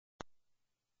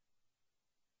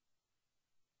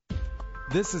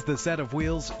This is the set of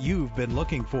wheels you've been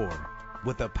looking for.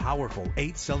 With a powerful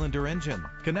 8-cylinder engine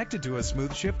connected to a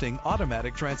smooth shifting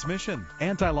automatic transmission.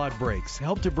 Anti-lock brakes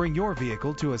help to bring your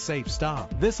vehicle to a safe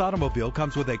stop. This automobile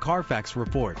comes with a Carfax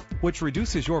report, which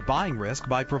reduces your buying risk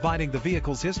by providing the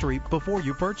vehicle's history before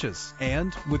you purchase.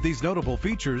 And with these notable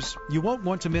features, you won't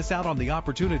want to miss out on the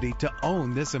opportunity to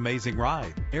own this amazing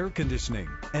ride. Air conditioning,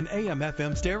 an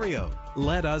AM/FM stereo.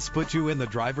 Let us put you in the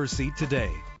driver's seat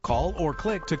today. Call or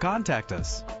click to contact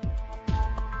us.